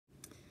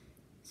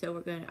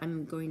So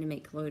I'm going to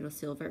make colloidal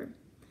silver.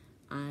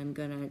 I'm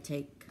gonna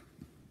take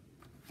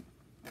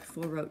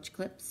 4 roach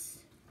clips,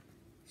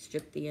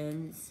 strip the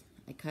ends,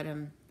 I cut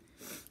them,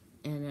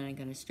 and then I'm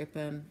gonna strip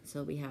them.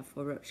 So we have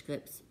 4 roach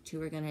clips.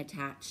 2 are gonna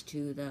attach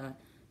to the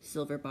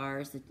silver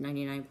bars, the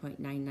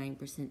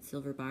 99.99%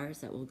 silver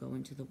bars that will go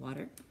into the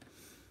water,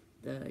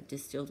 the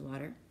distilled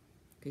water,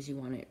 because you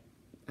want it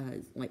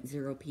like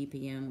 0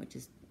 ppm, which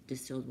is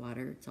distilled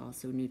water. It's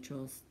also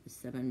neutral,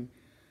 7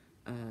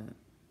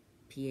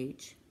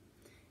 pH.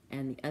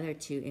 And the other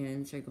 2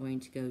 ends are going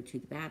to go to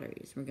the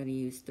batteries. We're going to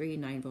use 3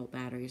 9-volt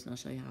batteries, and I'll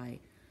show you how I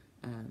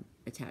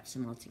attach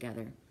them all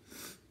together.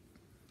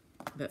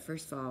 But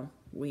first of all,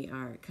 we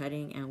are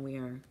cutting and we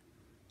are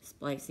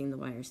splicing the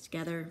wires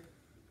together.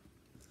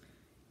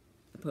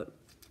 I put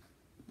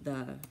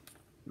the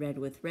red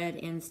with red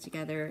ends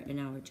together, and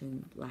now we're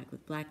doing black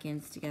with black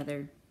ends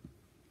together.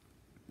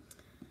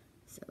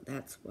 So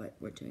that's what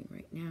we're doing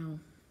right now.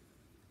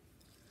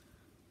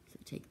 So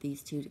take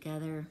these 2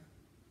 together.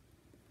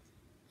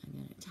 I'm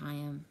going to tie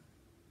them,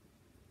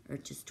 or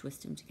just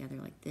twist them together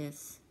like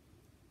this.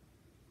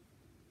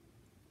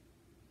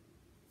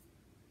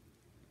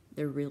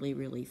 They're really,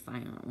 really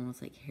fine,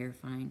 almost like hair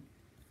fine.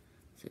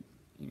 So,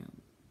 you know,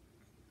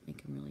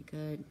 make them really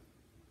good.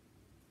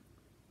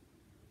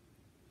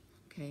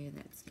 Okay,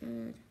 that's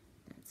good.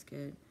 That's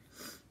good.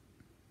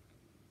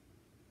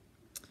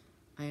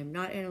 I am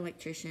not an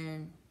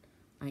electrician.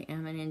 I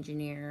am an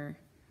engineer.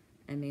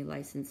 I'm a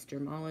licensed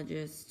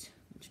dermatologist,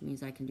 which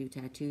means I can do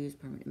tattoos,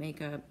 permanent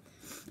makeup.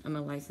 I'm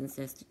a licensed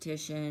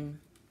esthetician.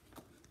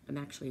 I'm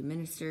actually a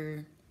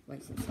minister,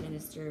 licensed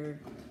minister.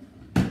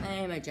 I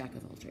am a jack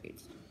of all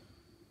trades.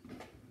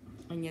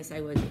 And yes,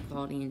 I was a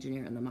quality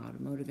engineer in the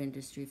automotive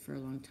industry for a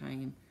long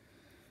time,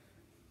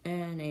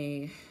 and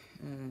a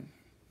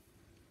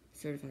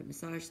certified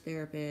massage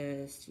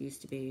therapist.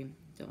 Used to be,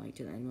 don't like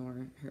to do that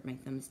anymore. Hurt my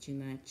thumbs too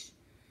much.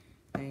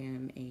 I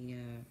am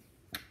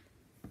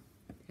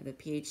have a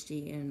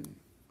PhD in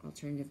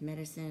alternative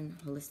medicine,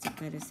 holistic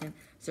medicine.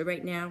 So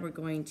right now we're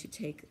going to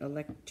take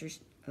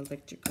electrical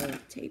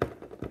tape,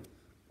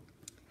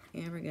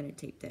 and we're going to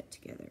tape that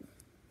together.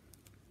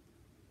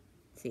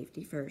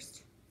 Safety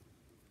first.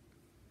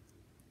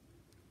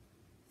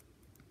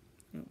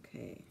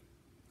 Okay.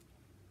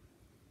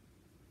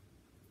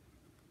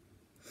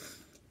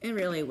 And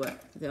really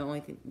the only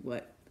thing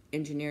what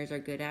engineers are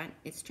good at,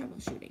 it's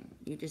troubleshooting.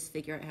 You just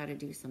figure out how to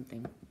do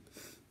something.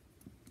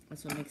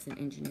 That's what makes an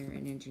engineer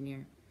an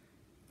engineer.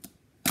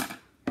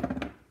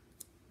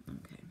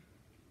 Okay.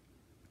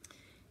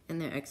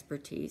 And their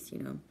expertise, you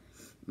know.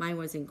 Mine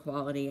was in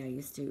quality. I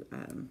used to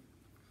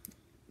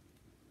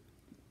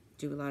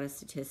do a lot of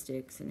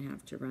statistics and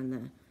have to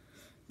run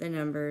the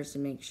numbers to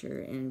make sure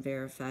and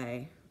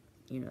verify,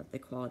 you know, the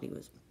quality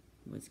was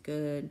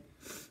good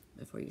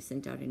before you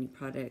sent out any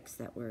products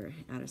that were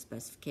out of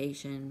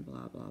specification,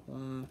 blah, blah,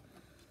 blah.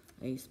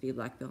 I used to be a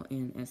black belt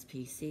in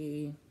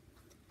SPC.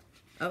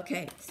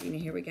 Okay, so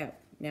here we go.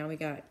 Now we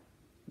got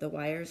the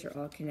wires are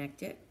all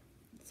connected.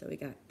 So we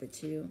got the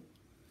 2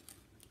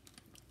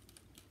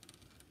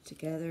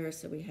 together.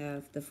 So we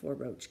have the 4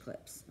 roach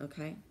clips,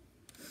 okay?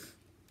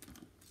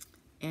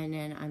 And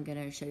then I'm going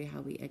to show you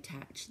how we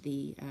attach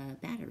the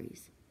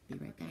batteries. Be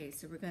right back. Okay,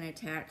 so we're going to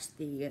attach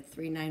the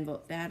 3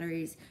 9-volt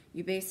batteries.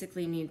 You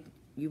basically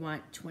you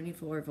want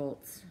 24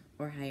 volts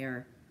or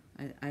higher.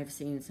 I've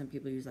seen some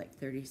people use like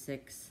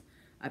 36.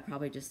 It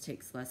probably just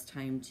takes less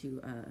time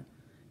to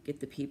get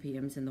the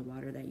ppms in the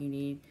water that you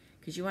need,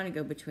 because you want to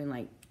go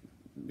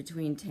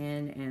between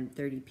 10 and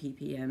 30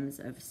 ppms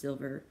of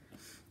silver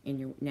in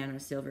your nano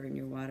silver in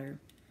your water.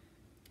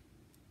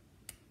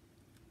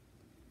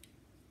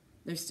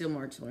 There's still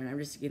more to learn. I'm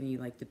just giving you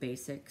like the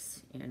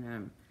basics.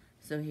 And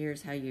so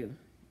here's how you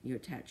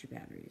attach your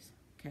batteries.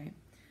 Okay,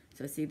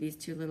 so see these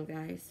 2 little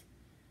guys?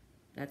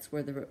 That's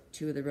where the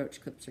 2 of the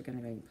roach clips are going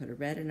to go. You put a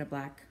red and a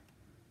black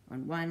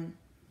on one,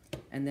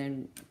 and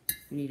then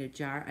you need a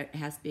jar. It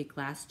has to be a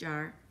glass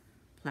jar,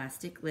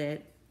 plastic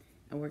lid,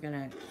 and we're going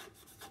to,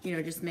 you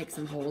know, just make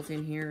some holes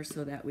in here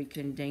so that we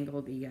can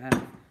dangle the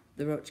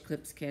roach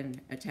clips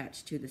can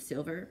attach to the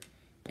silver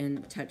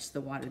and touch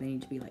the water. They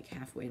need to be like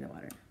halfway in the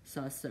water.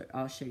 So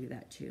I'll show you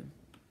that too.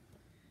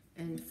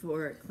 And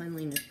for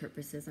cleanliness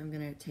purposes, I'm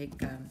going to take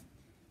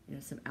you know,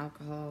 some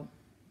alcohol,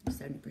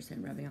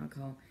 70% rubbing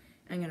alcohol.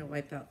 I'm going to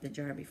wipe out the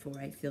jar before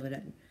I fill it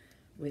up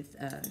with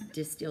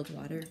distilled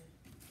water.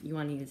 You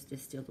want to use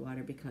distilled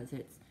water because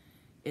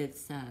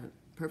it's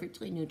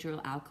perfectly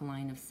neutral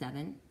alkaline of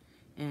 7,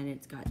 and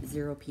it's got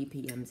 0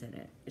 ppms in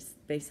it. It's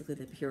basically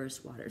the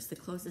purest water. It's the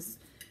closest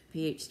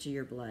pH to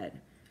your blood.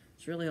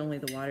 It's really only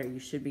the water you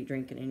should be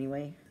drinking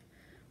anyway.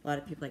 A lot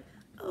of people are like,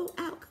 oh,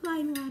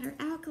 alkaline water,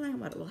 alkaline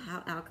water. Well,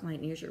 how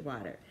alkaline is your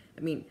water?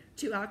 I mean,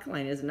 too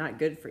alkaline is not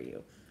good for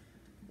you.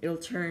 It'll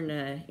turn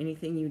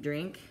anything you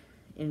drink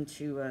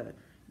into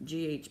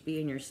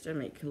GHB in your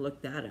stomach. You can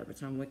look that up.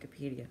 It's on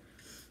Wikipedia.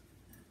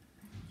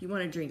 You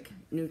want to drink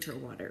neutral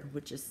water,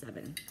 which is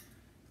 7.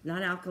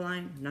 Not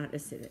alkaline, not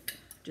acidic.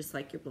 Just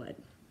like your blood.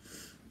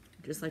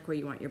 Just like where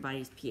you want your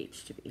body's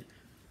pH to be.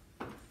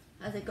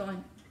 How's it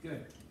going?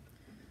 Good.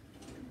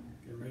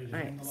 Get ready to All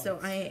hang right, the so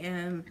lights. I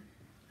am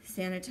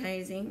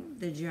sanitizing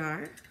the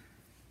jar.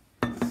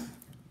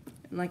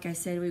 Like I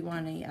said, we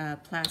want a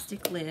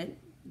plastic lid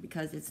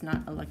because it's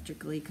not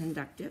electrically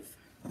conductive.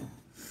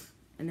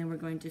 And then we're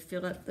going to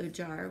fill up the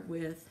jar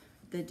with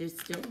the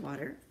distilled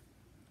water.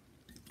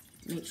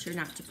 Make sure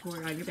not to pour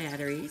it on your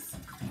batteries.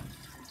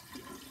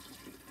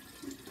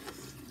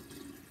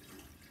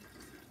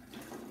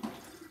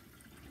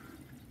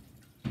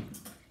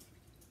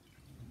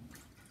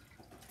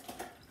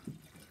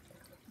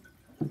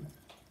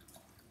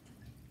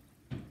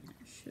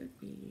 Should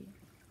be.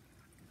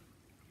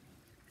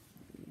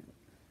 Yep.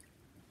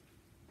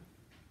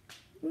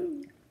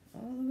 Woo,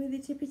 all the way to the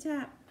tippy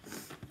top.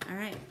 All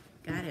right,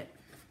 got it.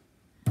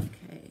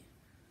 Okay,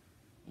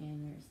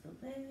 and there's the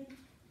lid.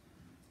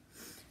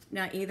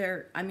 Now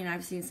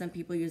I've seen some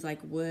people use like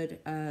wood,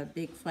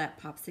 big flat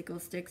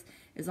popsicle sticks,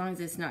 as long as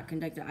it's not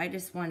conductive. I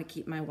just want to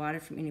keep my water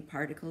from any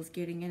particles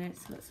getting in it,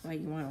 so that's why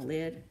you want a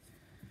lid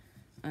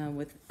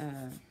with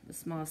the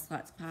smallest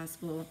slots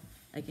possible.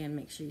 Again,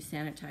 make sure you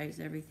sanitize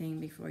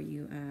everything before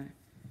you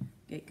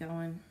get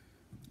going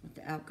with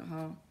the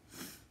alcohol.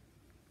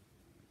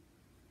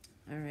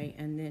 All right,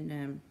 and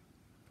then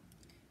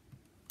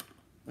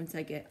once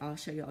I'll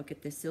show you, I'll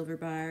get the silver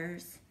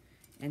bars,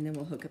 and then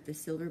we'll hook up the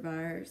silver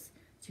bars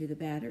to the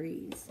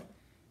batteries.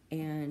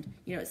 And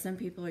you know, some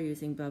people are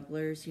using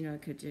bubblers, you know,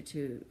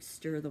 to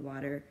stir the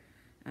water.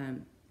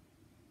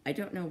 I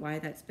don't know why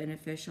that's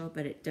beneficial,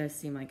 but it does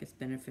seem like it's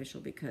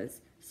beneficial because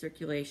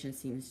circulation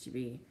seems to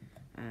be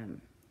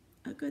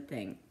a good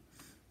thing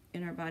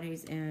in our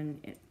bodies and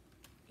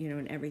you know,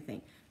 in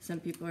everything. Some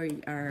people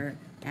are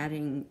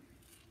adding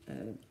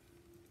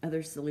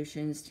other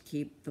solutions to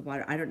keep the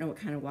water. I don't know what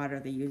kind of water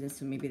they use,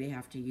 so maybe they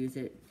have to use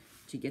it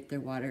to get their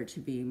water to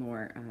be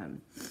more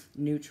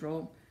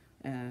neutral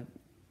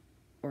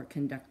or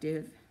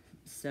conductive.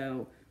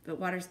 So, but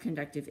water's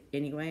conductive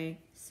anyway,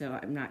 so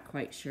I'm not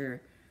quite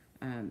sure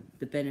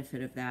the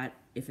benefit of that,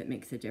 if it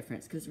makes a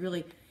difference. Because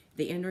really,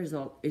 the end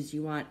result is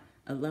you want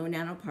a low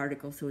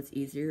nanoparticle, so it's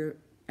easier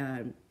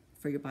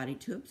for your body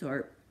to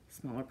absorb.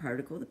 Smaller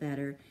particle, the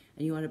better.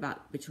 And you want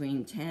about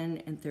between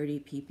 10 and 30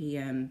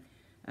 ppm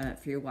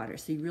for your water.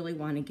 So you really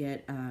want to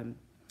get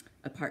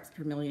a parts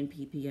per million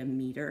ppm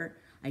meter.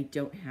 I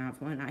don't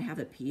have one. I have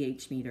a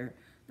pH meter,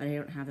 but I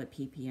don't have a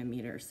ppm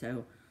meter.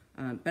 So,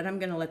 but I'm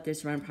going to let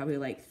this run probably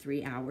like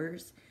 3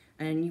 hours.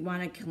 And you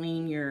want to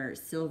clean your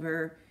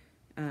silver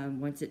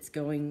once it's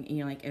going,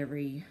 you know, like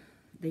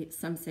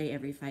some say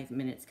every 5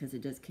 minutes, because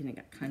it does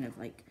kind of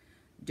like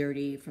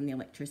dirty from the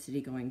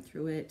electricity going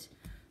through it.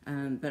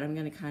 But I'm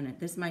going to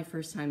this is my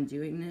first time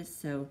doing this,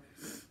 so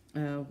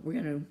we're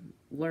going to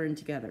learn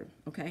together,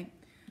 okay?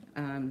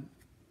 All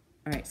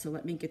right, so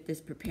let me get this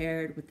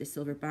prepared with the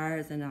silver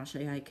bars, and I'll show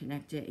you how to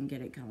connect it and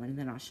get it going, and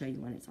then I'll show you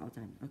when it's all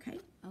done, okay?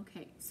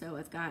 Okay, so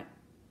I've got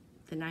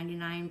the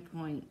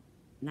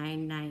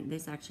 99.99,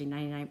 this is actually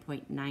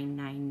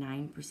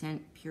 99.999%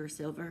 pure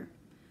silver,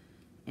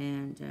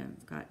 and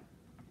I've got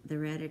the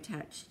red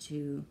attached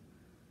to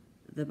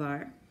the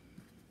bar.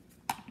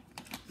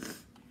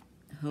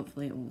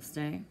 Hopefully it will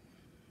stay,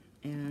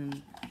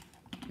 and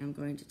I'm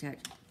going to attach,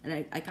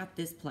 and I got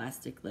this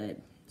plastic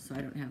lid, so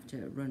I don't have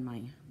to run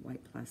my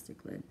white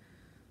plastic lid.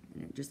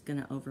 And I'm just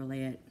gonna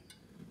overlay it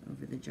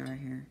over the jar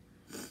here.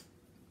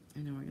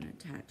 And then we're gonna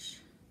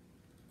attach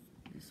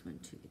this one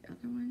to the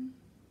other one.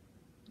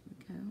 There we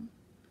go.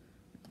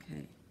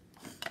 Okay.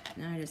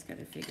 Now I just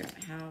gotta figure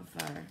out how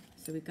far.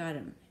 So we've got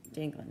them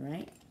dangling,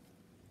 right?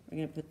 We're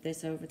gonna put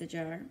this over the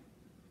jar.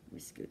 We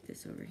scoot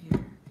this over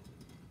here.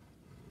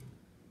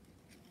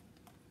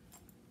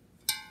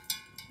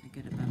 I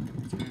got a bump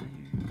in the jar here.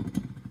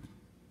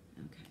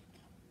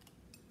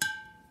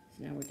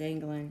 Now we're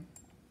dangling.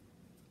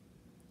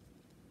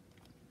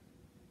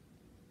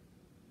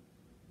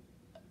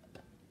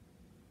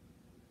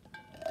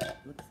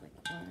 Looks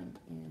like one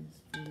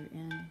is further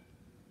in and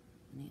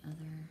the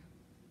other.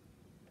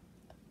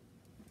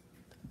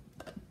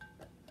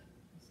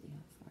 Let's see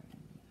how far in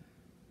they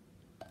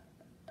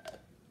are.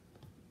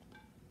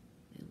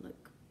 They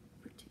look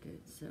pretty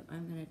good. So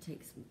I'm going to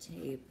take some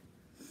tape.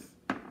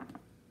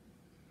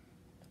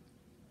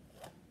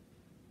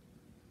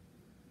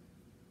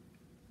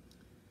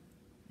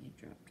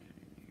 Drop down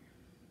in there.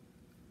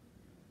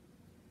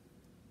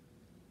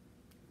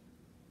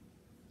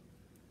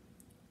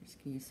 I'm just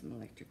going to use some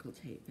electrical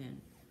tape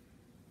and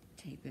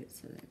tape it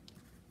so that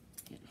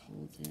it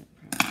holds it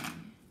properly.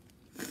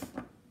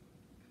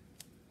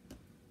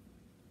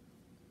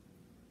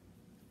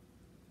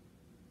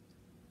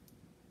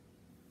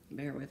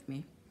 Bear with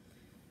me.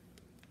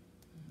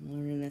 I'm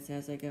learning this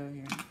as I go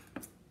here.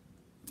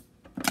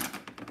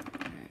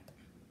 Alright.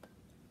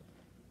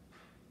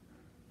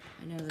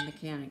 I know the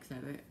mechanics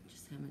of it,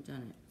 just haven't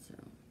done it, so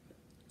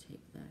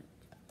tape that.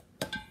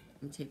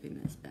 I'm taping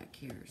this back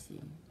here, see?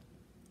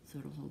 So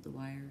it'll hold the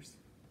wires.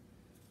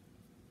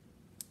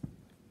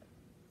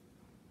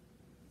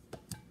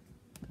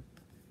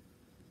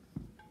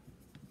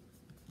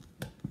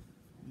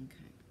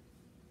 Okay.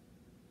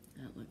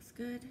 That looks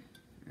good.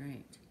 All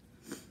right.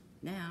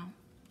 Now,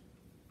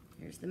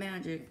 here's the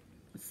magic.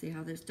 Let's see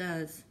how this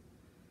does.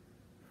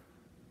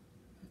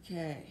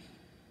 Okay.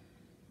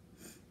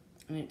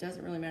 And it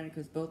doesn't really matter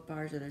because both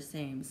bars are the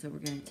same. So we're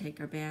going to take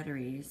our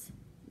batteries.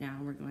 Now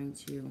we're going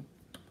to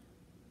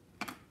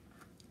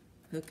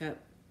hook up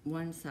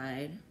one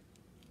side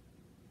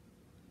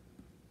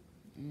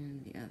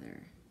and the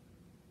other.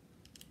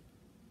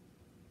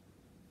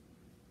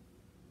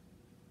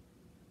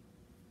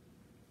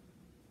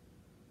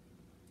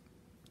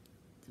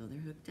 So they're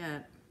hooked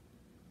up.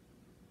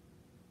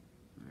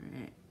 All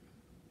right,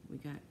 we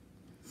got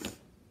let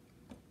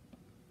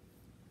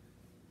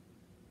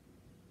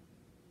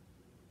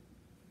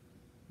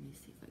me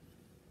see if I get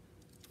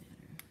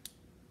better.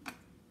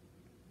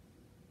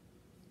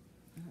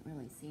 I don't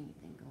really see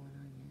anything going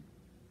on yet.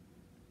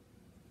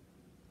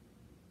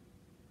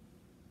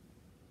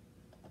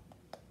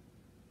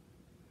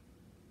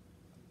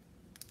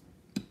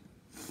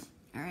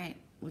 All right,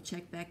 we'll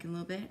check back in a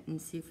little bit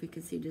and see if we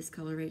can see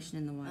discoloration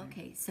in the water.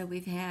 Okay, so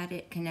we've had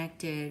it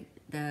connected,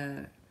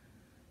 the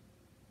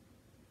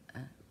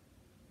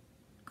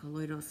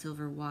colloidal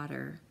silver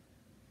water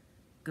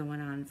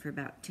going on for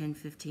about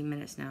 10-15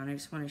 minutes now, and I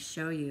just want to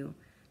show you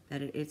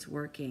that it's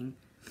working.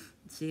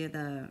 See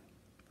the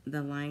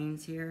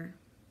lines here?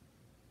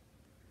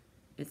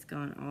 It's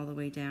gone all the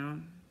way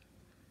down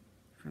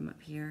from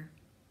up here.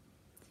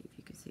 See if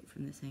you can see it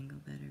from this angle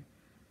better.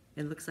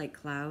 It looks like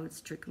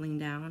clouds trickling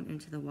down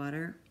into the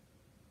water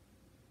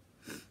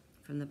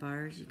from the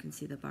bars. You can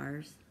see the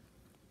bars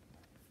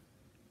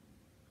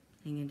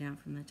hanging down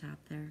from the top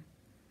there.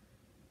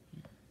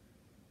 Yeah.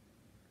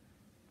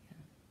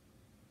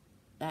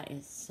 That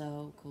is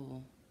so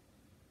cool.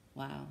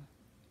 Wow.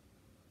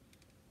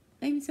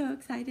 I'm so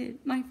excited.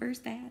 My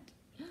first bat.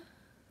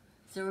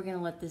 So we're going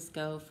to let this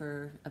go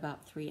for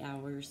about 3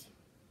 hours.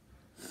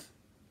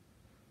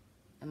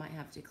 I might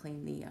have to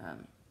clean the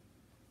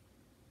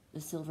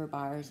silver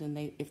bars, and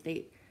if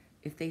they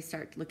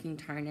start looking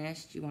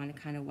tarnished, you want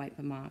to kind of wipe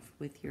them off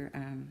with your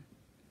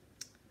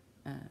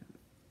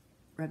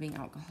rubbing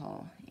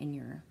alcohol in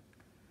your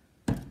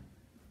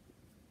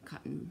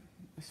cotton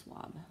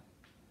swab.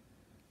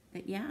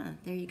 But yeah,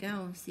 there you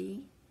go.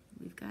 See,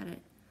 we've got it.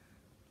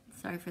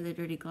 Sorry for the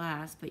dirty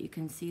glass, but you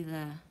can see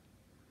the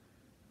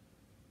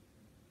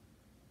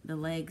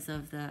legs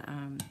of the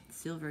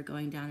silver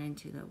going down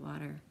into the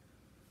water.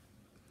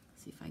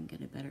 See if I can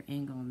get a better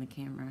angle on the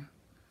camera.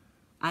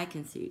 I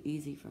can see it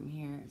easy from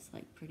here. It's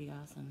like pretty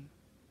awesome.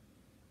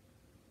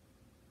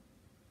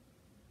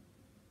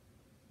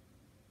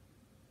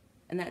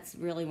 And that's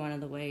really one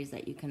of the ways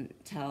that you can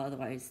tell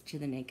otherwise to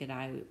the naked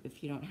eye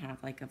if you don't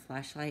have like a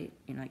flashlight,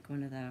 you know, like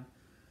one of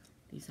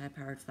these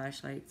high-powered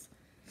flashlights.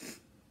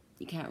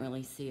 You can't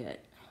really see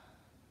it.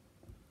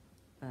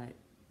 But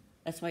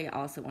that's why you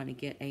also want to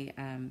get a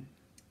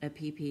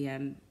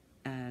ppm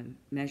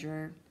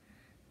measurer.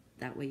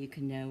 That way you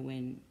can know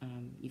when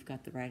you've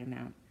got the right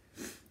amount.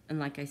 And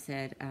like I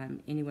said,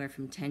 anywhere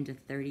from 10 to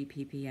 30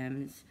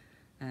 ppms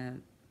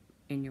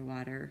in your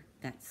water,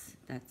 that's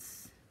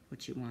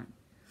what you want.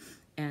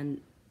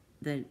 And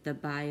the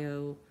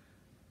BioActive,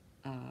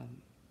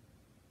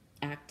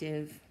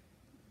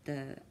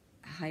 the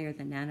higher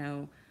the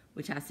nano,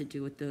 which has to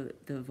do with the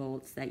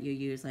volts that you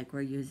use, like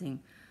we're using,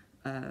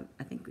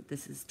 I think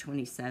this is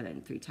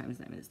 27, 3 times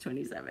 9 is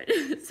 27.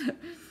 So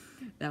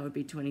that would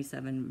be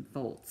 27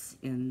 volts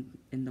in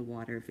the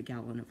water, of a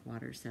gallon of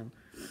water. So,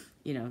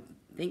 you know,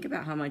 think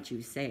about how much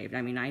you saved.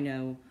 I mean, I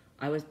know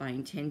I was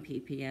buying 10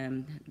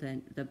 ppm,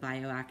 the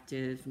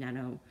BioActive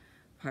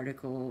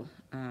NanoParticle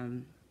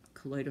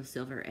Colloidal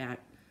Silver at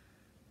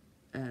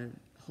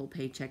Whole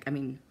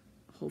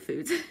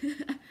Foods.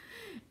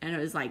 And it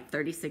was like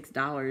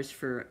 $36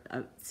 for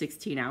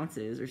 16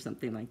 ounces or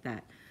something like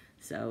that.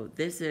 So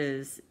this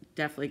is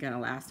definitely going to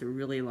last a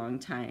really long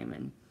time,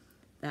 and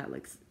that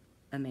looks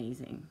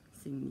amazing.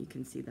 So you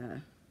can see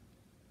there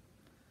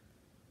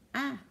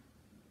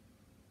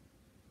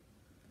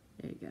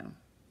you go.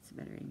 It's a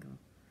better angle.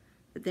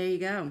 But there you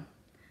go.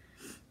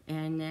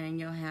 And then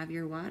you'll have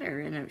your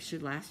water, and it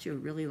should last you a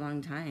really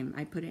long time.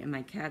 I put it in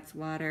my cat's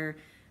water.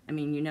 I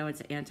mean, you know,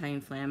 it's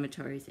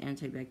anti-inflammatory, it's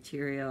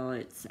antibacterial,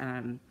 it's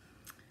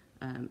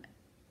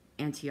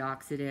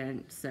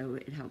antioxidant, so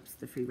it helps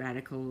the free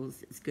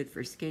radicals. It's good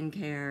for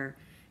skincare.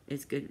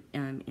 It's good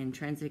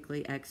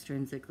intrinsically,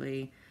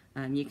 extrinsically.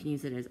 You can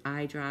use it as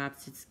eye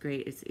drops. It's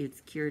great.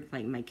 It's cured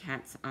like my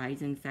cat's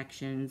eyes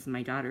infections.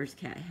 My daughter's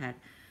cat had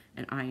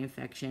an eye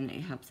infection.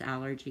 It helps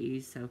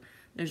allergies. So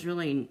there's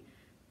really,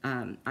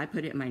 I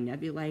put it in my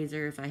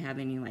nebulizer if I have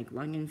any like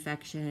lung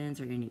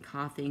infections or any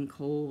coughing,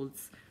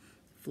 colds,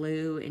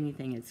 flu,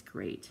 anything. It's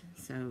great.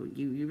 So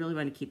you really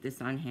want to keep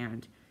this on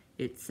hand.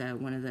 It's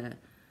one of the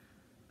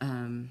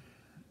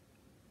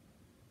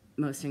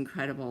most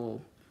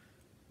incredible,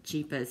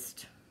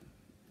 cheapest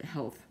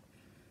health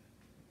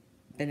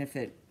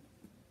benefit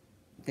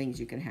things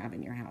you can have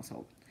in your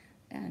household.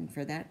 And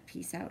for that,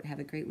 peace out. Have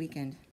a great weekend.